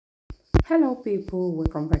Hello people,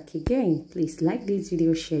 welcome back again. Please like this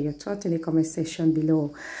video, share your thoughts in the comment section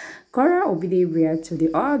below. Korraobidi reacted to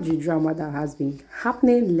the audio drama that has been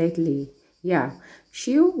happening lately. Yeah,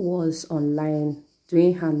 she was online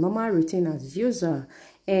doing her normal routine as usual,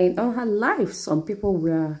 and on her live some people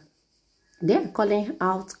were there calling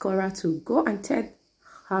out Korra to go and tell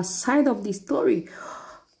her side of the story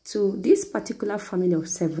to this particular family of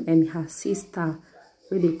 7 and her sister,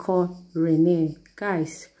 who they call Reneto.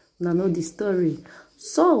 Guys, now know the story.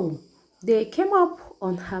 So they came up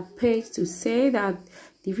on her page to say that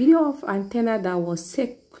the video of antenna that was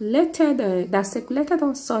circulated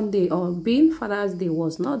on Sunday or being Father's Day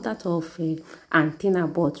was not that of antenna,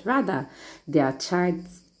 but rather their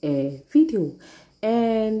child's video.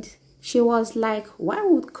 And she was like, why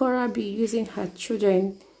would Korra be using her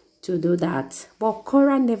children to do that? But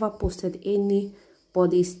Korra never posted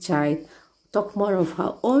anybody's child, talk more of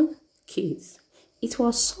her own kids. It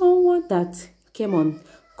was someone that came on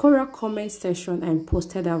Korra comment section and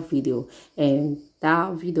posted that video, and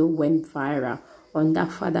that video went viral on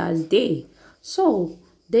that Father's Day. So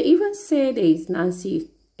they even say there is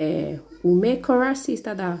Nancy Ume, Korra's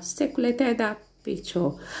sister, that circulated that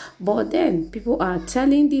picture. But then people are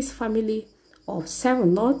telling this family of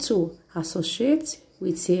 7 not to associate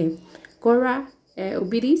with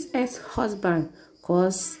Korraobidi's ex-husband,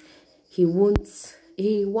 because he wants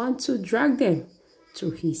to drag them to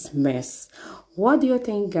his mess. What do you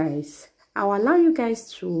think, guys? I'll allow you guys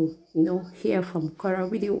to hear from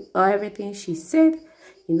Korraobidi or everything she said,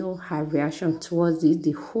 her reaction towards this,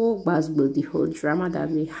 the whole buzzword, the whole drama that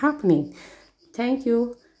be happening. Thank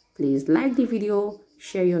you. Please like the video,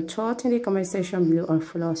 share your thoughts in the comment section below, and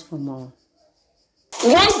follow us for more.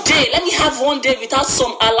 One day, let me have one day without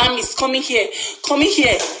some alarmists coming here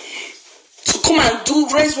to come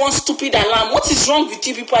and raise one stupid alarm. What is wrong with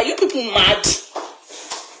you people? Are you people mad?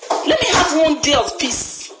 Let me have one day of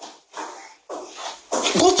peace.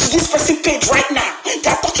 Go to this person's page right now. They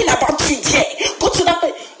are talking about you here. Go to that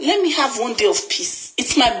page. Let me have one day of peace.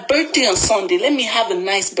 It's my birthday on Sunday. Let me have a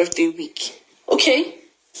nice birthday week. Okay?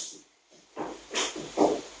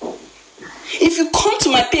 If you come to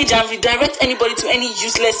my page and redirect anybody to any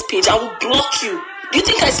useless page, I will block you. Do you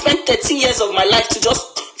think I spent 13 years of my life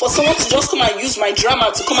for someone to just come and use my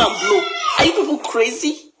drama to come and blow? Are you people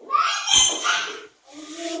crazy?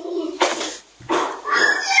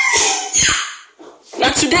 Now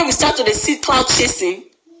today we start to see cloud chasing.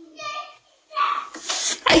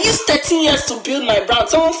 I used 13 years to build my brand.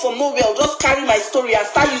 Someone from nowhere will just carry my story and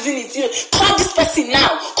start using it. Call this person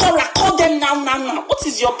now. Call them now. What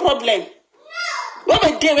is your problem? When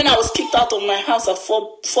a day when I was kicked out of my house at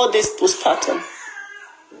 4 days postpartum.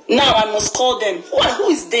 Now I must call them. Who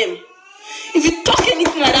is them? If you talk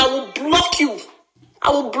anything like that, I will block you. I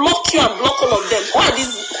will block you and block all of them. Who are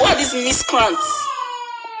these miscreants?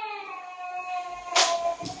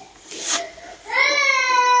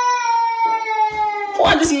 Who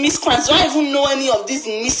are these miscreants? Do I even know any of these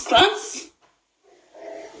miscreants?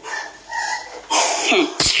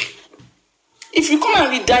 If you come and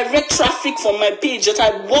redirect traffic from my page that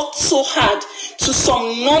I worked so hard to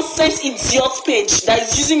some nonsense idiot page that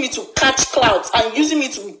is using me to catch clouds and using me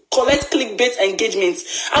to collect clickbait engagements,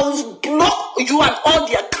 I will block you and all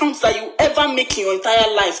the accounts that you ever make in your entire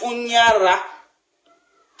life. Onyara.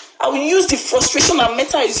 I will use the frustration that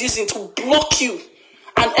Meta is using to block you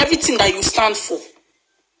and everything that you stand for.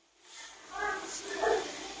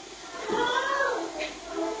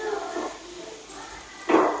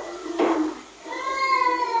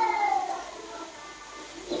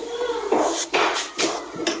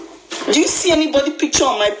 Do you see anybody picture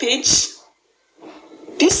on my page?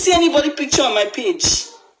 Do you see anybody picture on my page?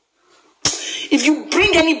 If you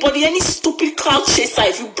bring anybody, any stupid cloud chaser,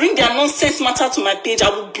 if you bring their nonsense matter to my page, I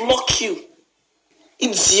will block you.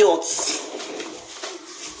 Idiots.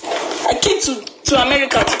 I came to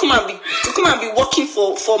America to come and be working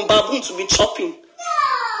for baboon to be chopping.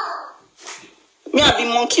 Me, I be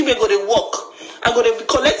monkey, we go to work. I go to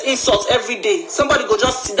collect insults every day. Somebody go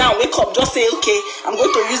just sit down, wake up, just say, okay, I'm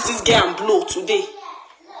going to use this girl and blow today.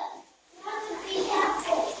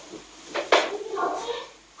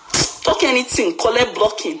 Talk anything, collect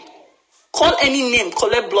blocking. Call any name,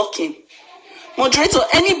 collect blocking. Moderator,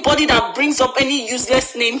 anybody that brings up any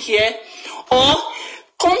useless name here or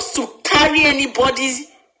comes to carry anybody's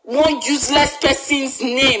one useless person's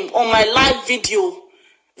name on my live video,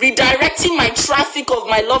 redirecting my traffic of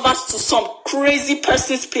my lovers to some crazy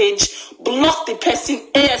person's page, block the person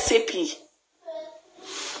ASAP.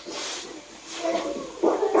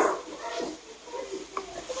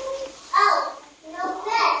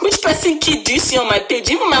 Which person kid do you see on my page?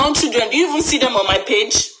 Even my own children, do you even see them on my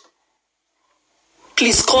page?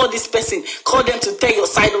 Please call this person. Call them to tell your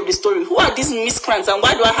side of the story. Who are these miscreants and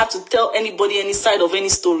why do I have to tell anybody any side of any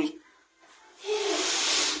story?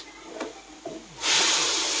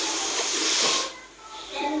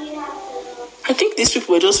 I think these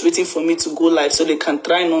people were just waiting for me to go live so they can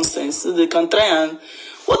try nonsense. So they can try and...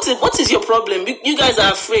 What is your problem? You guys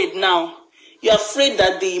are afraid now. You're afraid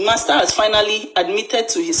that the master has finally admitted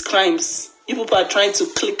to his crimes. You people are trying to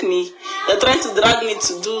click me. They're trying to drag me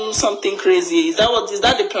to do something crazy. Is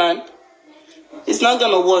that the plan? It's not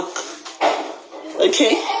gonna work.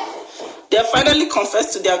 Okay? They have finally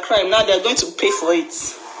confessed to their crime. Now they're going to pay for it.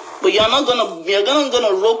 But you're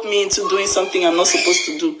gonna rope me into doing something I'm not supposed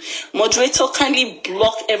to do. Moderator, kindly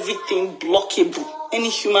block everything blockable. Any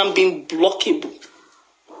human being blockable.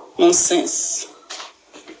 Nonsense.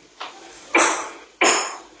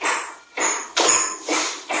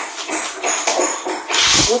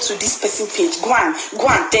 Go to this person page. Go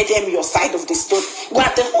and tell them your side of the story. Go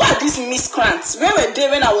and tell, who are these miscreants? Where were they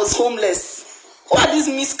when I was homeless? Who are these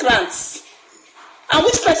miscreants? And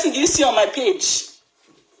which person do you see on my page?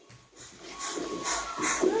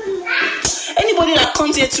 Anybody that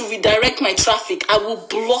comes here to redirect my traffic, I will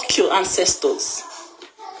block your ancestors.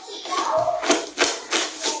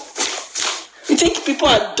 You think people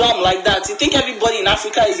are dumb like that? You think everybody in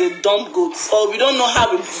Africa is a dumb goat? Or we don't know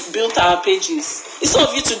how we built our pages? It's all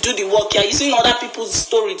of you to do the work. You're using other people's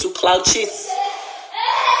story to cloud chase.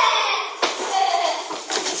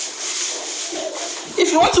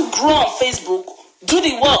 If you want to grow on Facebook, do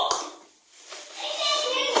the work.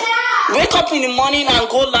 Wake up in the morning and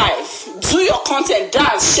go live. Do your content,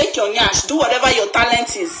 dance, shake your nyash, do whatever your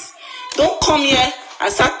talent is. Don't come here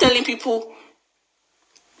and start telling people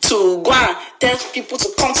to go and tell people to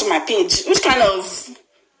come to my page. Which kind of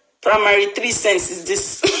primary 3 sense is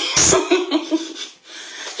this?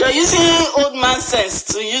 You're using old man sense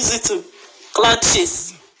to use it to cloud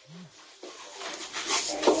chase.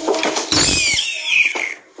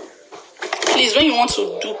 Please, when you want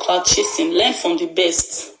to do cloud chasing, learn from the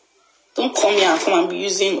best. Don't come here and be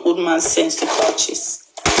using old man sense to cloud chase.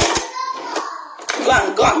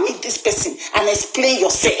 Go and meet this person and explain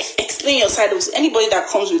yourself. Explain your side of anybody that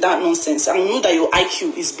comes with that nonsense. I know that your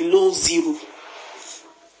IQ is below 0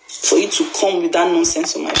 for you to come with that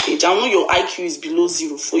nonsense on my page. I know your IQ is below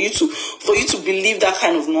 0 for you to believe that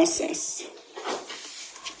kind of nonsense.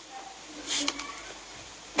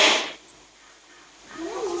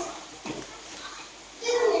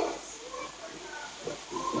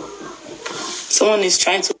 Someone is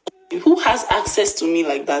trying to... Who has access to me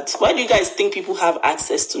like that? Why do you guys think people have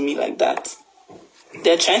access to me like that?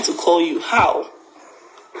 They're trying to call you. How?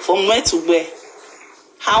 From where to where?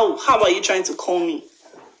 How are you trying to call me?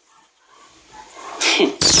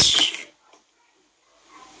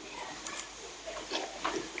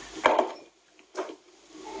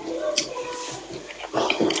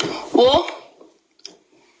 Well,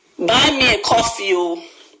 buy me a coffee, oh.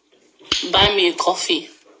 Buy me a coffee.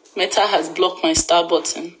 Meta has blocked my star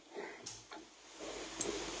button.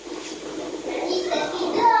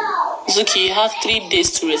 Zuki, you have 3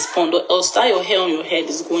 days to respond, or else that your hair on your head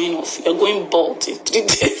is going off. You're going bald in 3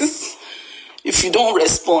 days if you don't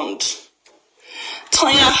respond.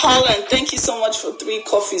 Tonya Holland, thank you so much for 3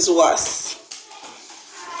 coffees, was.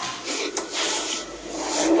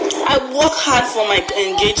 I work hard for my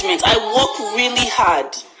engagement. I work really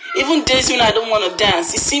hard. Even days when I don't want to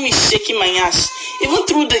dance, you see me shaking my ass. Even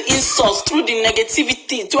through the insults, through the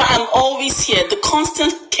negativity, I'm always here. The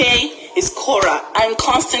constant K is Korra. I'm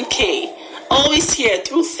constant K. Always here,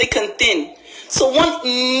 through thick and thin. So one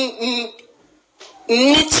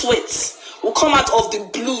nitwit will come out of the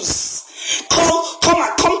blues. Come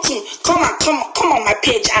on my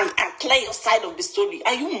page and clear your side of the story.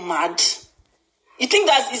 Are you mad? You think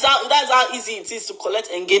that's how easy it is to collect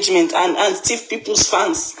engagement and thief people's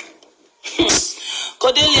fans?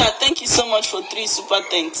 Cordelia, thank you so much for 3 super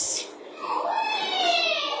thanks.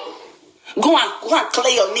 Go and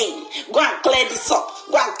clear your name. Go and clear this up.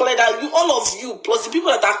 Go and clear that. All of you, plus the people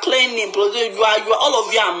that are clearing name, plus all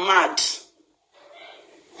of you are mad.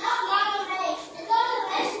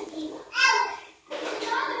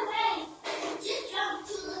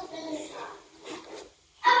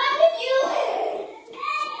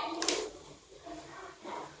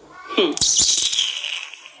 Hmm.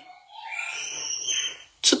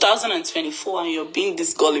 2024 and you're being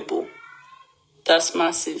this gullible. That's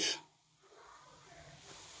massive.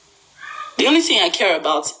 The only thing I care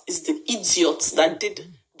about is the idiot that did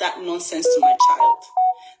that nonsense to my child.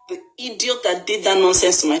 The idiot that did that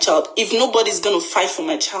nonsense to my child. If nobody's gonna fight for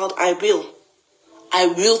my child, I will. I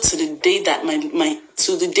will to the day that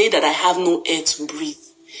to the day that I have no air to breathe.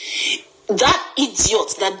 That idiot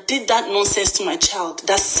did that nonsense to my child,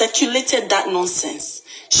 that circulated that nonsense,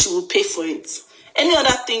 she will pay for it. Any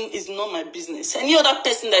other thing is not my business. Any other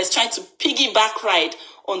person that is trying to piggyback ride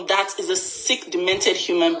on that is a sick, demented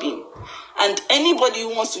human being. And anybody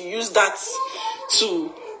who wants to use that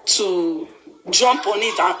to jump on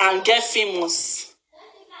it and get famous,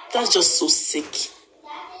 that's just so sick.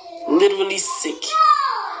 Literally sick.